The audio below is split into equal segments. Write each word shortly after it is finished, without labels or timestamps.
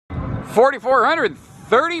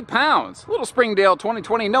4,430 pounds. Little Springdale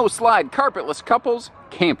 2020 no slide carpetless couples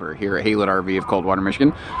camper here at Haylet RV of Coldwater,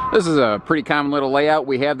 Michigan. This is a pretty common little layout.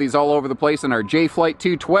 We have these all over the place in our J-Flight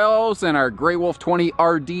 212s and our Grey Wolf 20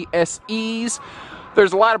 RDSEs.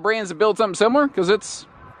 There's a lot of brands that build something similar because it's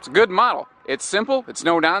a good model. It's simple, it's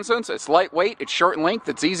no nonsense, it's lightweight, it's short in length,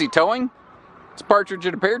 it's easy towing. It's a partridge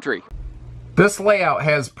in a pear tree. This layout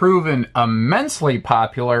has proven immensely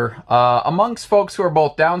popular amongst folks who are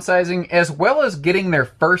both downsizing as well as getting their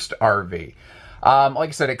first RV. Like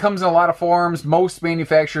I said, it comes in a lot of forms. Most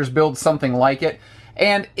manufacturers build something like it,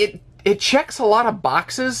 and it checks a lot of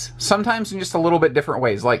boxes, sometimes in just a little bit different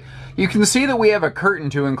ways. Like, you can see that we have a curtain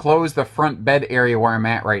to enclose the front bed area where I'm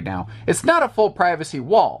at right now. It's not a full privacy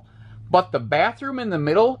wall, but the bathroom in the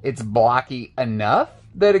middle, it's blocky enough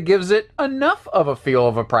that it gives it enough of a feel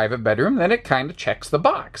of a private bedroom that it kind of checks the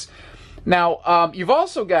box. Now, you've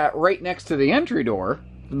also got right next to the entry door,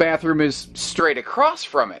 the bathroom is straight across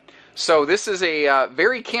from it. So this is a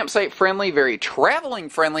very campsite friendly, very traveling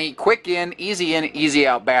friendly, quick in, easy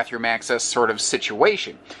out bathroom access sort of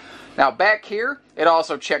situation. Now back here, it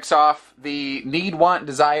also checks off the need, want,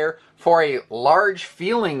 desire for a large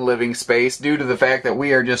feeling living space due to the fact that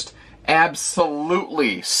we are just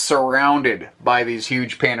absolutely surrounded by these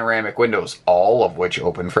huge panoramic windows, all of which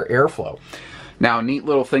open for airflow. Now, neat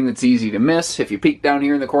little thing that's easy to miss, if you peek down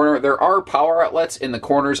here in the corner, there are power outlets in the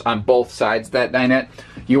corners on both sides of that dinette.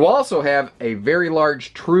 You also have a very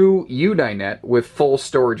large true U-dinette with full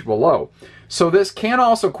storage below. So this can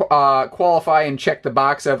also qualify and check the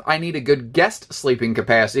box of, I need a good guest sleeping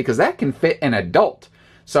capacity, because that can fit an adult.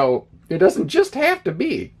 So it doesn't just have to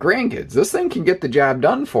be grandkids. This thing can get the job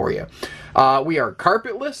done for you. We are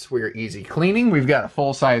carpetless. We are easy cleaning. We've got a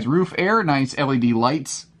full-size roof air, nice LED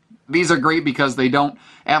lights. These are great because they don't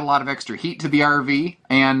add a lot of extra heat to the RV,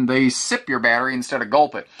 and they sip your battery instead of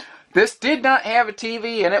gulp it. This did not have a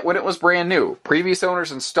TV in it when it was brand new. Previous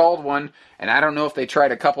owners installed one, and I don't know if they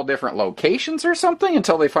tried a couple different locations or something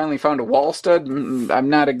until they finally found a wall stud. I'm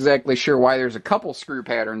not exactly sure why there's a couple screw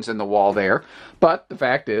patterns in the wall there, but the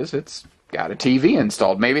fact is it's got a TV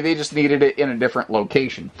installed. Maybe they just needed it in a different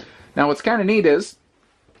location. Now what's kind of neat is,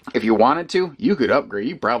 if you wanted to, you could upgrade.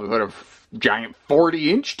 You probably put a giant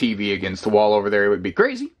 40-inch TV against the wall over there. It would be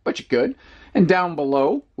crazy, but you could. And down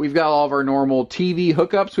below, we've got all of our normal TV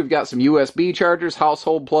hookups. We've got some USB chargers,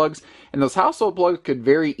 household plugs, and those household plugs could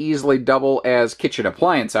very easily double as kitchen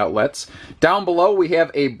appliance outlets. Down below, we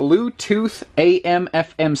have a Bluetooth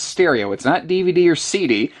AM/FM stereo. It's not DVD or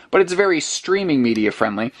CD, but it's very streaming media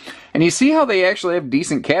friendly. And you see how they actually have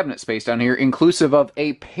decent cabinet space down here, inclusive of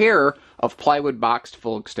a pair of plywood boxed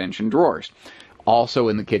full extension drawers. Also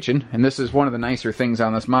in the kitchen, and this is one of the nicer things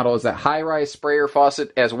on this model, is that high-rise sprayer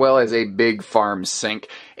faucet as well as a big farm sink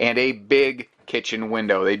and a big kitchen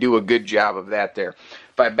window. They do a good job of that there.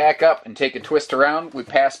 If I back up and take a twist around, we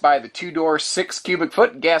pass by the two-door 6 cubic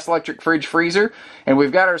foot gas electric fridge freezer, and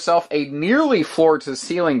we've got ourselves a nearly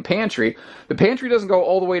floor-to-ceiling pantry. The pantry doesn't go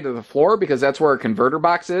all the way to the floor because that's where our converter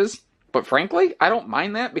box is. But frankly, I don't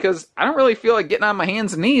mind that because I don't really feel like getting on my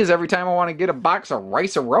hands and knees every time I want to get a box of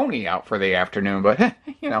rice-a-roni out for the afternoon. But,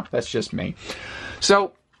 you know, that's just me.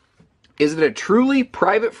 So, is it a truly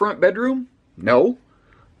private front bedroom? No.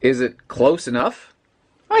 Is it close enough?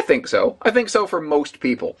 I think so. I think so for most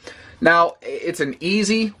people. Now, it's an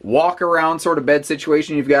easy walk-around sort of bed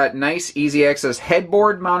situation. You've got nice, easy-access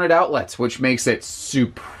headboard-mounted outlets, which makes it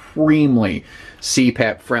supremely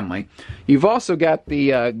CPAP friendly. You've also got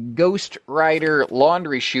the Ghost Rider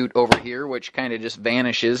laundry chute over here, which kind of just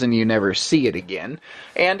vanishes and you never see it again.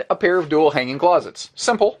 And a pair of dual hanging closets.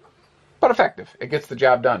 Simple, but effective. It gets the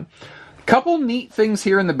job done. Couple neat things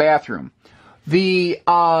here in the bathroom. The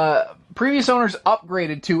previous owners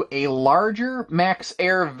upgraded to a larger Max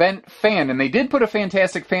Air vent fan, and they did put a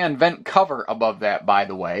fantastic fan vent cover above that, by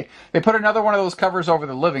the way. They put another one of those covers over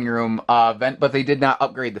the living room vent, but they did not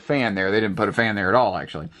upgrade the fan there. They didn't put a fan there at all,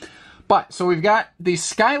 actually. But, so we've got the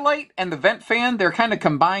skylight and the vent fan. They're kind of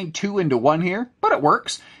combined 2 into 1 here, but it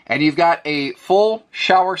works. And you've got a full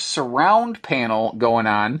shower surround panel going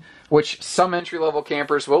on, which some entry-level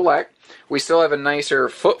campers will lack. We still have a nicer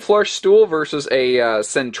foot flush stool versus a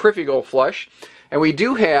centrifugal flush. And we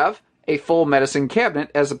do have a full medicine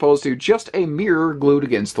cabinet as opposed to just a mirror glued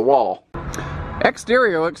against the wall.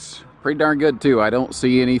 Exterior looks pretty darn good too. I don't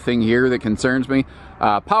see anything here that concerns me.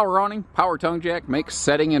 Power awning, power tongue jack makes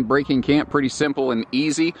setting and breaking camp pretty simple and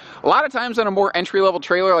easy. A lot of times on a more entry-level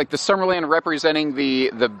trailer like the Summerland representing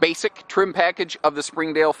the basic trim package of the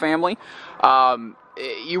Springdale family,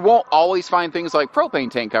 you won't always find things like propane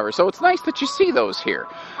tank covers, so it's nice that you see those here.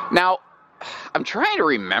 Now, I'm trying to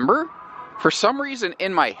remember, for some reason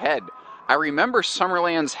in my head, I remember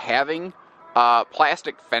Summerlands having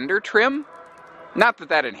plastic fender trim. Not that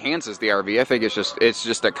that enhances the RV. I think it's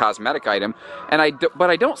just a cosmetic item, and but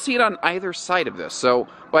I don't see it on either side of this. So,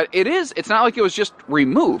 but it's not like it was just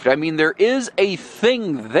removed. I mean, there is a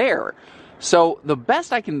thing there. So the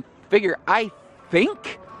best I can figure, I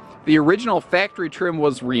think the original factory trim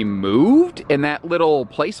was removed, and that little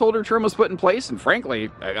placeholder trim was put in place. And frankly,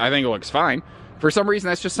 I think it looks fine. For some reason,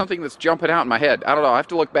 that's just something that's jumping out in my head. I don't know. I have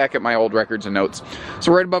to look back at my old records and notes.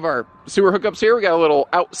 So right above our sewer hookups here, we got a little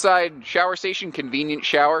outside shower station, convenient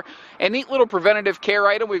shower. A neat little preventative care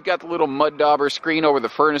item. We've got the little mud dauber screen over the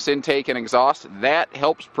furnace intake and exhaust. That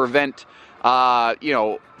helps prevent, you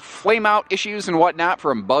know, flame out issues and whatnot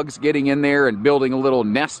from bugs getting in there and building a little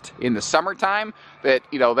nest in the summertime that,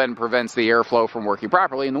 you know, then prevents the airflow from working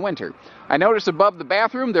properly in the winter. I noticed above the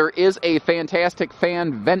bathroom there is a fantastic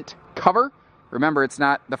fan vent cover. Remember, it's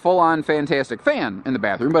not the full-on Fantastic fan in the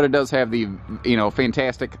bathroom, but it does have the, you know,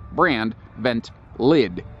 Fantastic brand vent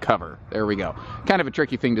lid cover. There we go. Kind of a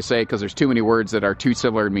tricky thing to say because there's too many words that are too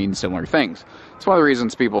similar and mean similar things. It's one of the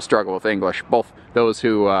reasons people struggle with English, both those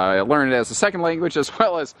who learn it as a second language as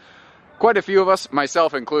well as quite a few of us,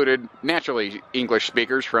 myself included, naturally English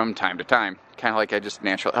speakers from time to time. Kind of like I just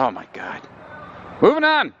naturally... Oh, my God. Moving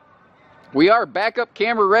on. We are backup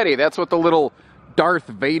camera ready. That's what the little Darth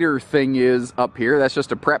Vader thing is up here. That's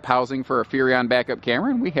just a prep housing for a Furrion backup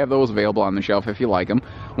camera, and we have those available on the shelf if you like them.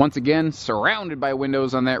 Once again, surrounded by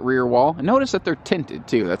windows on that rear wall. And notice that they're tinted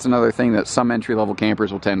too. That's another thing that some entry-level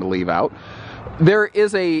campers will tend to leave out. There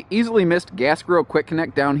is a easily missed gas grill quick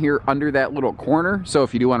connect down here under that little corner, so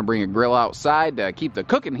if you do want to bring a grill outside to keep the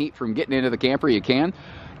cooking heat from getting into the camper, you can.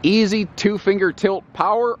 Easy 2-finger tilt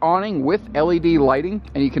power awning with LED lighting,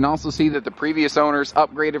 and you can also see that the previous owners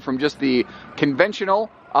upgraded from just the conventional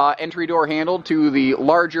entry door handle to the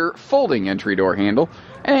larger folding entry door handle.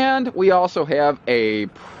 And we also have a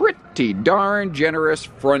pretty darn generous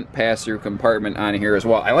front pass-through compartment on here as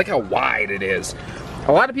well. I like how wide it is.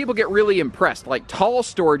 A lot of people get really impressed. Like, tall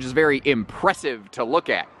storage is very impressive to look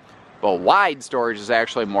at, but wide storage is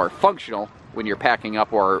actually more functional when you're packing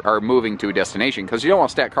up or moving to a destination, because you don't want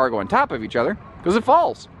to stack cargo on top of each other because it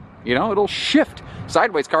falls. You know, it'll shift.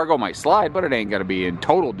 Sideways cargo might slide, but it ain't going to be in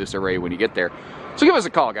total disarray when you get there. So give us a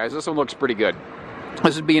call, guys. This one looks pretty good.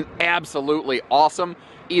 This would be an absolutely awesome,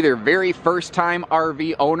 either very first time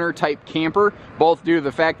RV owner type camper, both due to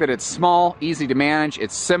the fact that it's small, easy to manage,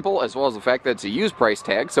 it's simple, as well as the fact that it's a used price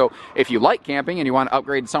tag. So if you like camping and you want to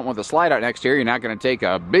upgrade something with a slide out next year, you're not going to take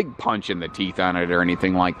a big punch in the teeth on it or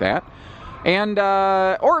anything like that. And,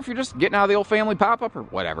 or if you're just getting out of the old family pop-up or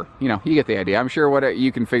whatever, you know, you get the idea. I'm sure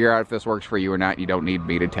you can figure out if this works for you or not. You don't need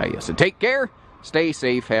me to tell you. So take care, stay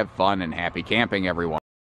safe, have fun, and happy camping, everyone.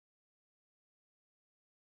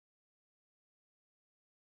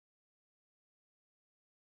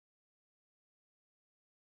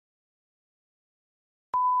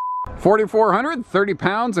 $4,400, 30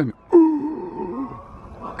 pounds, and ooh,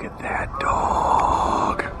 look at that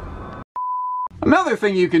dog. Another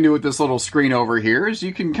thing you can do with this little screen over here is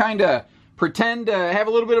you can kind of pretend to have a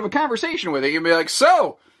little bit of a conversation with it. You can be like,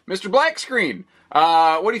 so, Mr. Black Screen,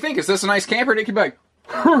 what do you think? Is this a nice camper? And it can be like,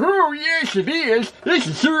 oh, yes, it is. This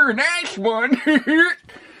is sure a nice one.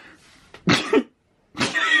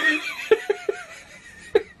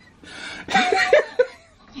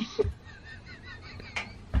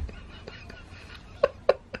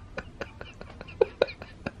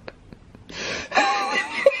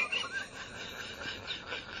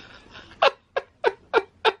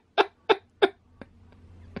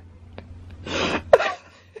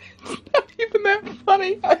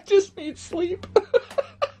 Funny, I just need sleep.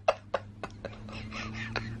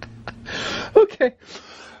 Okay.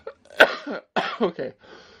 Okay.